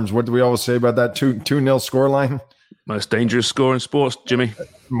 Sharms, what do we always say about that 2-0 scoreline? Most dangerous score in sports, Jimmy.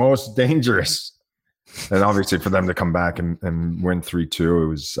 Most dangerous. And obviously for them to come back and win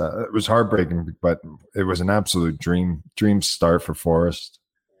 3-2, it was heartbreaking, but it was an absolute dream start for Forest.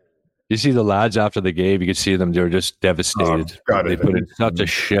 You see the lads after the game, you could see them, they were just devastated. They put in such a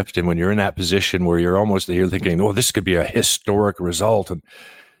shift, and when you're in that position where you're thinking, oh, this could be a historic result, and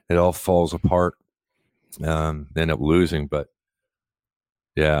it all falls apart. They end up losing, but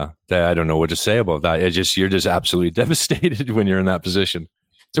yeah, I don't know what to say about that. You're just absolutely devastated when you're in that position.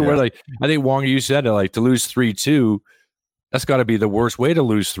 So we're like, I think Wong, you said it, like to lose 3-2, that's got to be the worst way to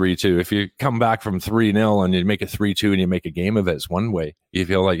lose 3-2. If you come back from 3-0 and you make it 3-2 and you make a game of it, it's one way. You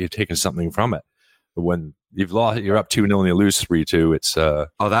feel like you've taken something from it. But when you've lost, you're up 2-0 and you lose 3-2, it's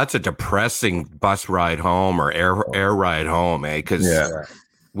that's a depressing bus ride home or air ride home, because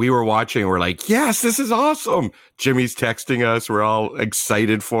we were watching, we're like, yes, this is awesome. Jimmy's texting us, we're all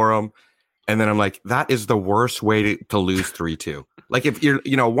excited for him. And then I'm like, that is the worst way to lose 3-2. Like if you're,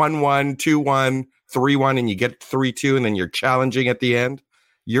 1-1, 2-1, 3-1, and you get 3-2, and then you're challenging at the end,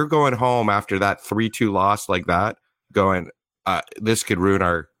 you're going home after that 3-2 loss like that, going, this could ruin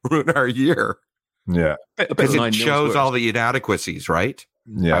our year. Yeah. Because it shows all the inadequacies, right?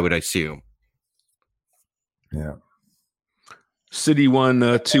 Yeah. I would assume. Yeah. City won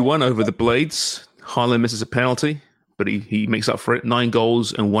 2-1 over the Blades. Haaland misses a penalty, but he makes up for it. 9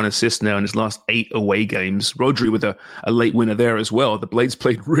 goals and 1 assist now in his last 8 away games. Rodri with a late winner there as well. The Blades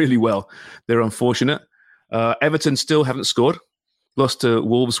played really well. They're unfortunate. Everton still haven't scored. Lost to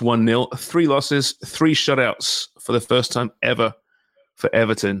Wolves 1-0. 3 losses, 3 shutouts for the first time ever for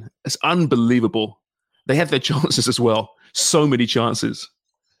Everton. It's unbelievable. They had their chances as well. So many chances.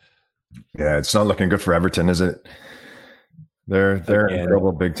 Yeah, it's not looking good for Everton, is it? They're in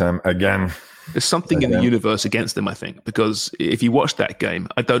trouble big time again. There's something in the universe against them, I think, because if you watch that game,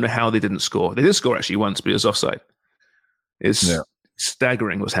 I don't know how they didn't score. They did score actually once, but it was offside. It's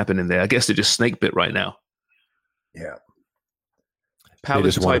staggering what's happening there. I guess they're just snake bit right now. Yeah.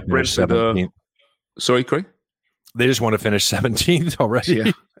 Palace type Brentford. Sorry, Craig? They just want to finish 17th already.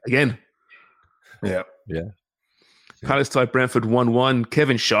 Yeah. Again. Yeah. Palace type Brentford 1-1.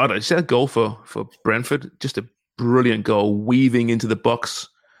 Kevin Schade, is that a goal for Brentford? Just a brilliant goal, weaving into the box.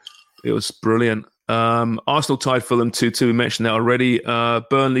 It was brilliant. Arsenal tied Fulham 2-2. We mentioned that already.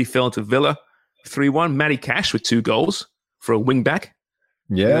 Burnley fell to Villa 3-1. Matty Cash with 2 goals for a wing back.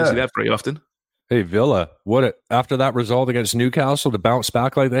 Yeah. You don't see that very often. Hey, Villa, after that result against Newcastle to bounce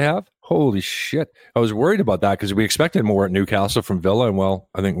back like they have? Holy shit. I was worried about that because we expected more at Newcastle from Villa, and well,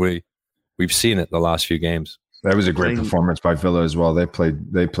 I think we've seen it the last few games. That was a great performance by Villa as well. They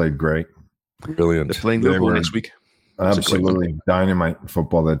played great. Brilliant. They're playing Liverpool next week. Absolutely dynamite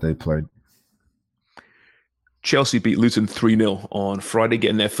football that they played. Chelsea beat Luton 3-0 on Friday,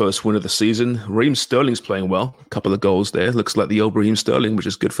 getting their first win of the season. Raheem Sterling's playing well. A couple of goals there. Looks like the old Raheem Sterling, which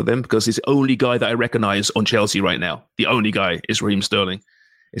is good for them because he's the only guy that I recognize on Chelsea right now. The only guy is Raheem Sterling.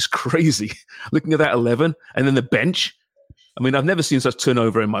 It's crazy. Looking at that 11 and then the bench. I mean, I've never seen such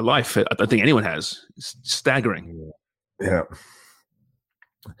turnover in my life. I don't think anyone has. It's staggering. Yeah.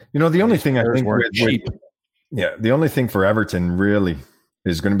 The only thing I think Yeah, the only thing for Everton really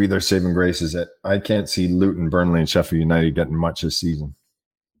is going to be their saving grace is that I can't see Luton, Burnley, and Sheffield United getting much this season,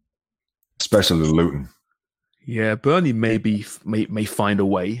 especially Luton. Yeah, Burnley may find a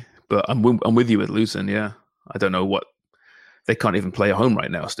way, but I'm with you with Luton. Yeah, I don't know what they can't even play at home right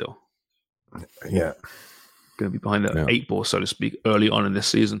now. Still, yeah, going to be behind the 8 ball, so to speak, early on in this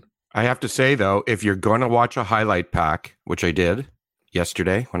season. I have to say though, if you're going to watch a highlight pack, which I did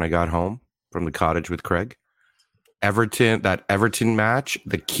yesterday when I got home from the cottage with Craig, that Everton match,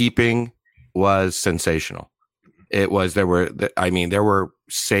 the keeping was sensational. There were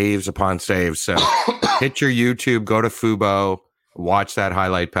saves upon saves. So hit your YouTube, go to Fubo, watch that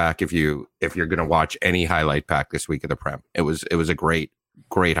highlight pack if you're going to watch any highlight pack this week of the Prem. It was a great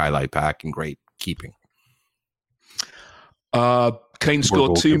highlight pack and great keeping. Kane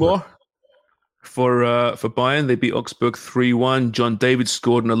scored 2 more for Bayern. They beat Augsburg 3-1. John David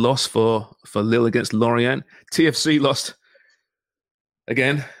scored in a loss for Lille against Lorient. TFC lost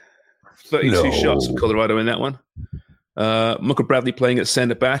again. 32 shots for Colorado in that one. Michael Bradley playing at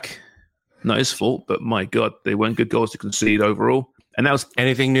centre back. Not his fault, but my God, they weren't good goals to concede overall. And that was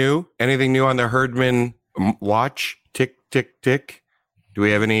anything new? Anything new on the Herdman watch? Tick, tick, tick. Do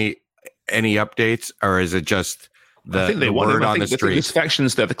we have any updates, or is it just I think they want him. I think there's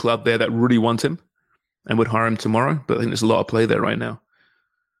factions at the club there that really want him and would hire him tomorrow. But I think there's a lot of play there right now.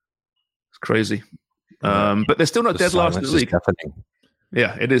 It's crazy. But they're still not dead last in the league. Deafening.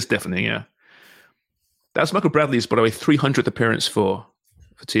 Yeah, it is deafening, yeah. That's Michael Bradley's, by the way, 300th appearance for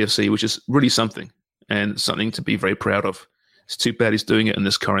TFC, which is really something and something to be very proud of. It's too bad he's doing it in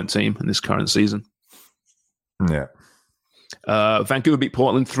this current team, in this current season. Yeah. Vancouver beat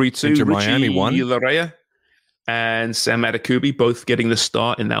Portland 3-2. Inter Miami won. Larea and Sam Adekubi both getting the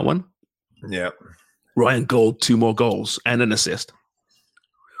start in that one. Yeah. Ryan Gold, 2 more goals and an assist.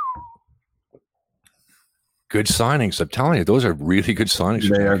 Good signings. I'm telling you, those are really good signings.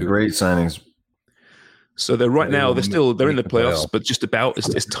 They are great signings. So they're in the playoffs, but just about.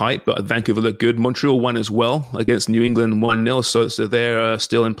 It's tight, but Vancouver look good. Montreal won as well against New England 1-0, so they're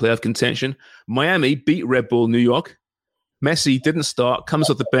still in playoff contention. Miami beat Red Bull New York. Messi didn't start, comes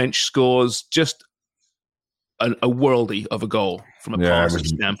off the bench, scores just a worldie of a goal from a passing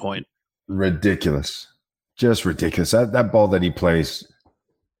standpoint. Ridiculous. Just ridiculous. That ball that he plays,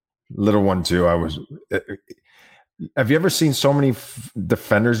 little one too, have you ever seen so many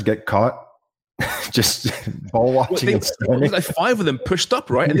defenders get caught? Just ball watching. Like 5 of them pushed up,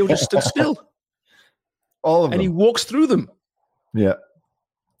 right? And they were just stood still. All of them. And he walks through them. Yeah.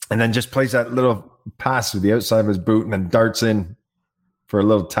 And then just plays that little pass with the outside of his boot and then darts in for a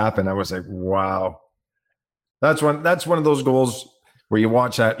little tap. And I was like, wow. That's one of those goals where you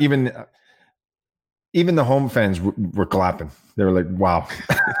watch that. Even the home fans were clapping. They were like, wow,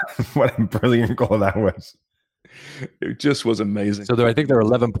 what a brilliant goal that was. It just was amazing. So I think they're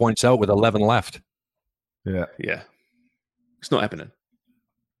 11 points out with 11 left. Yeah. Yeah. It's not happening.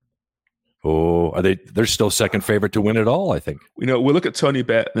 Oh, they're still second favorite to win it all, I think. We'll look at Tony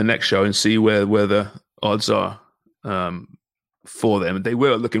Bet in the next show and see where the odds are for them. They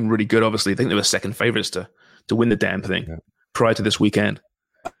were looking really good, obviously. I think they were second favorites to win the damn thing prior to this weekend.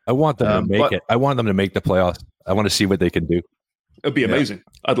 I want them to make it. I want them to make the playoffs. I want to see what they can do. It'd be amazing.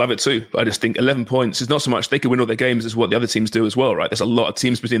 I'd love it too. But I just think 11 points is not so much they could win all their games as what the other teams do as well, right? There's a lot of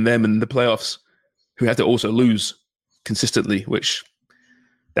teams between them and the playoffs who have to also lose consistently, which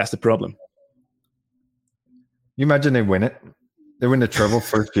that's the problem. You imagine they win it. They win the treble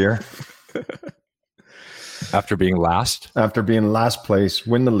first year. After being last place,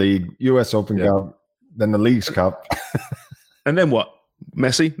 win the league, US Open Cup, then the Leagues Cup. And then what?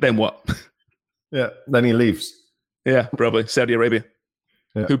 Messi? Then what? Yeah, then he leaves. Yeah, probably. Saudi Arabia.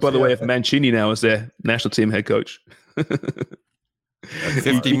 Yeah. Who, by the way, have Mancini now as their national team head coach.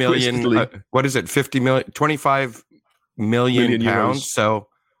 50 million. What is it? 50 million? 25 million pounds. Euros. So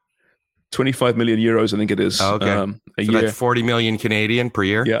 25 million euros, I think it is. Okay. A so year. That's 40 million Canadian per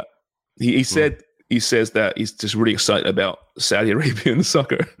year. Yeah. He says that he's just really excited about Saudi Arabian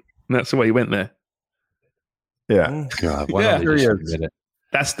soccer. And that's why he went there. Yeah. God, why don't they just admit it?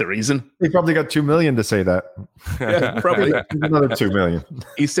 That's the reason. He probably got 2 million to say that. Yeah, probably. Another 2 million.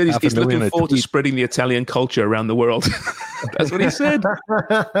 He said he's looking forward to spreading the Italian culture around the world. That's what he said.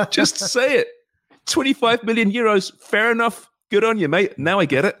 Just say it. 25 million euros. Fair enough. Good on you, mate. Now I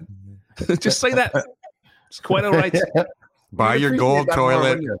get it. Just say that. It's quite all right. Buy your gold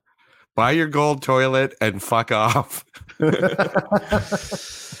toilet. Buy your gold toilet and fuck off.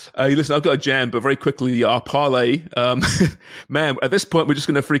 Listen, I've got a jam, but very quickly, our parlay. Man, at this point, we're just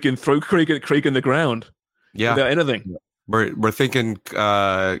going to freaking throw Craig in the ground. Yeah. Without anything. We're thinking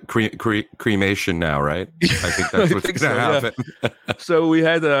cremation now, right? I think that's what's going to happen. Yeah. So we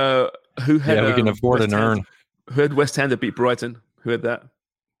had who had we can afford an urn. Who had West Ham to beat Brighton? Who had that?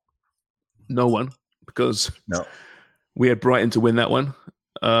 No one, because we had Brighton to win that one.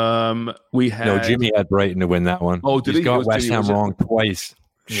 Jimmy had Brighton to win that one. Oh, did he? Got West Ham wrong twice.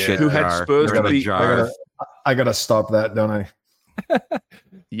 Shit. Who had Spurs to beat? I gotta stop that, don't I?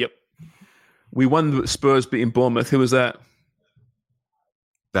 Yep. We won the Spurs beating Bournemouth. Who was that?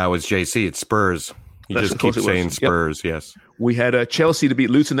 That was JC. It's Spurs. You just keep saying Spurs. Yep. Yes. We had Chelsea to beat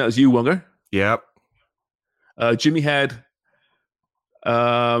Luton. That was you, Wonger. Yep. Jimmy had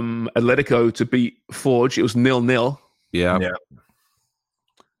Atletico to beat Forge. It was 0-0. Yeah.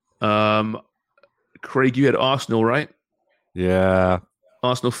 Craig, you had Arsenal, right? Yeah.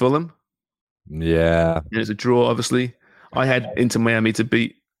 Arsenal Fulham. Yeah. And it's a draw, obviously. I had Inter Miami to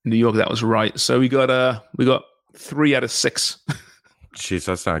beat New York. That was right. So we got 3 out of 6. Jeez,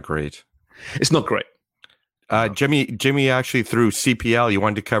 that's not great. It's not great. Jimmy actually threw CPL. You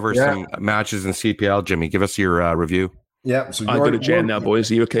wanted to cover some matches in CPL. Jimmy, give us your review. Yeah. So I go to jam now,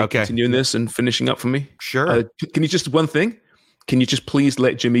 boys. Are you okay continuing this and finishing up for me? Sure. Can you just one thing? Can you just please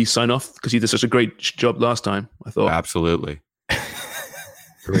let Jimmy sign off? Because he did such a great job last time, I thought. Absolutely.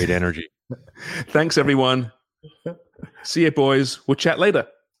 Great energy. Thanks, everyone. See you, boys. We'll chat later.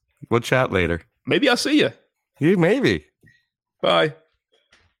 Maybe I'll see you. Maybe. Bye.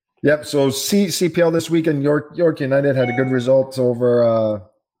 Yep. So CPL this weekend, York United had a good result over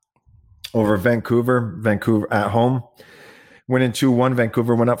Vancouver. Vancouver at home, winning 2-1.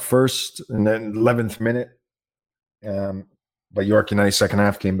 Vancouver went up first, and then 11th minute. But York United second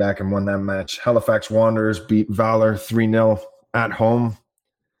half came back and won that match. Halifax Wanderers beat Valor 3-0 at home.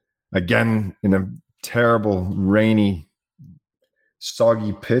 Again, in a terrible, rainy,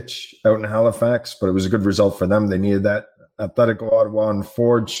 soggy pitch out in Halifax, but it was a good result for them. They needed that. Atletico Ottawa and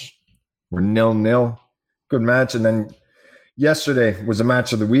Forge were 0-0. Good match. And then yesterday was a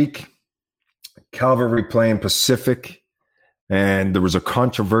match of the week. Calvary playing Pacific, and there was a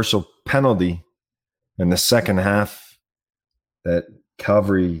controversial penalty in the second half that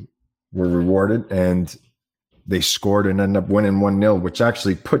Calvary were rewarded, and they scored and ended up winning 1-0, which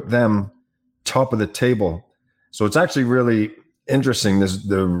actually put them top of the table. So it's actually really interesting,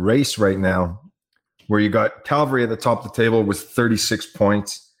 the race right now, where you got Calvary at the top of the table with 36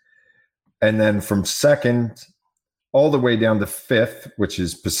 points. And then from second all the way down to fifth, which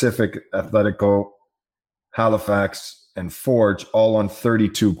is Pacific, Atletico, Halifax, and Forge, all on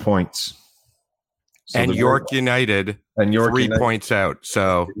 32 points. So and York United, 3 points out.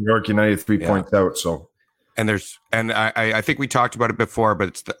 So York United 3 points out. So, and I think we talked about it before,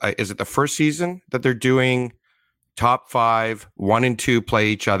 but is it the first season that they're doing top 5, 1 and 2 play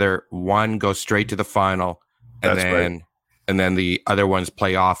each other, 1 goes straight to the final, and then the other ones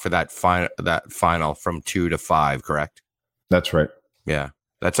play off for that final from 2 to 5. Correct? That's right. Yeah,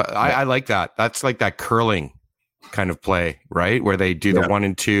 I like that. That's like that curling kind of play, right? Where they do the 1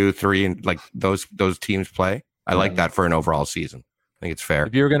 and 2, 3, and like those teams play. I like that for an overall season. I think it's fair.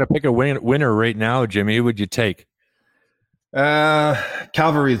 If you were going to pick a winner right now, Jimmy, who would you take?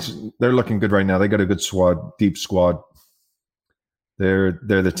 Calvary, they're looking good right now. They got a good squad, deep squad. They're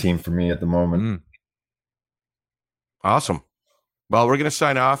the team for me at the moment. Awesome. Well, we're going to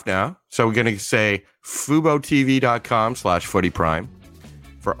sign off now. So we're going to say FuboTV.com/footyprime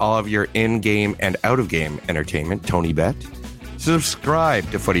for all of your in-game and out-of-game entertainment. Tony Bet.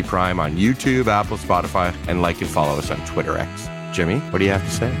 Subscribe to Footy Prime on YouTube, Apple, Spotify, and like and follow us on Twitter X. Jimmy, what do you have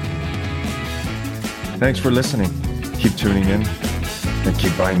to say? Thanks for listening. Keep tuning in and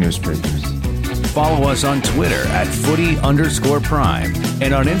keep buying newspapers. Follow us on Twitter at @footy_prime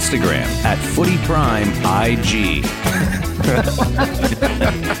and on Instagram at @footyprimeig.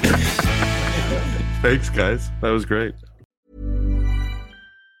 Thanks, guys. That was great.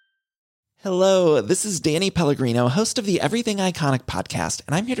 Hello, this is Danny Pellegrino, host of the Everything Iconic podcast,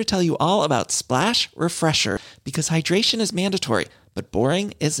 and I'm here to tell you all about Splash Refresher, because hydration is mandatory, but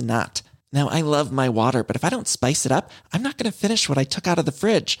boring is not. Now, I love my water, but if I don't spice it up, I'm not going to finish what I took out of the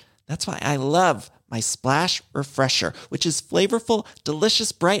fridge. That's why I love my Splash Refresher, which is flavorful,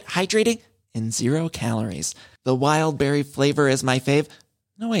 delicious, bright, hydrating, and 0 calories. The wild berry flavor is my fave.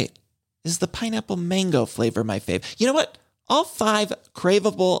 No, wait. Is the pineapple mango flavor my fave? You know what? All 5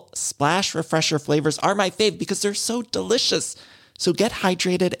 craveable Splash Refresher flavors are my fave because they're so delicious. So get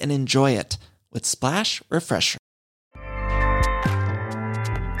hydrated and enjoy it with Splash Refresher.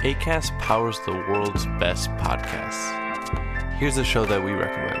 Acast powers the world's best podcasts. Here's a show that we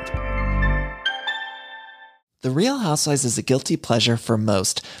recommend. The Real Housewives is a guilty pleasure for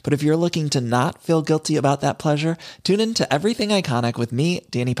most, but if you're looking to not feel guilty about that pleasure, tune in to Everything Iconic with me,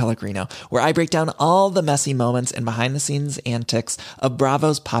 Danny Pellegrino, where I break down all the messy moments and behind-the-scenes antics of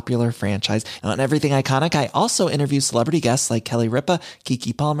Bravo's popular franchise. And on Everything Iconic, I also interview celebrity guests like Kelly Ripa,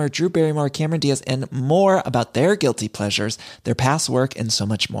 Keke Palmer, Drew Barrymore, Cameron Diaz, and more about their guilty pleasures, their past work, and so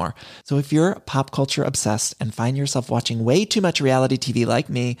much more. So if you're pop culture obsessed and find yourself watching way too much reality TV like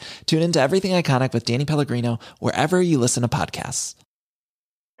me, tune in to Everything Iconic with Danny Pellegrino, wherever you listen to podcasts.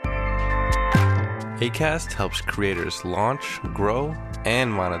 Acast helps creators launch, grow,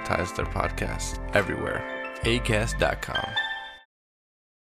 and monetize their podcasts everywhere. Acast.com.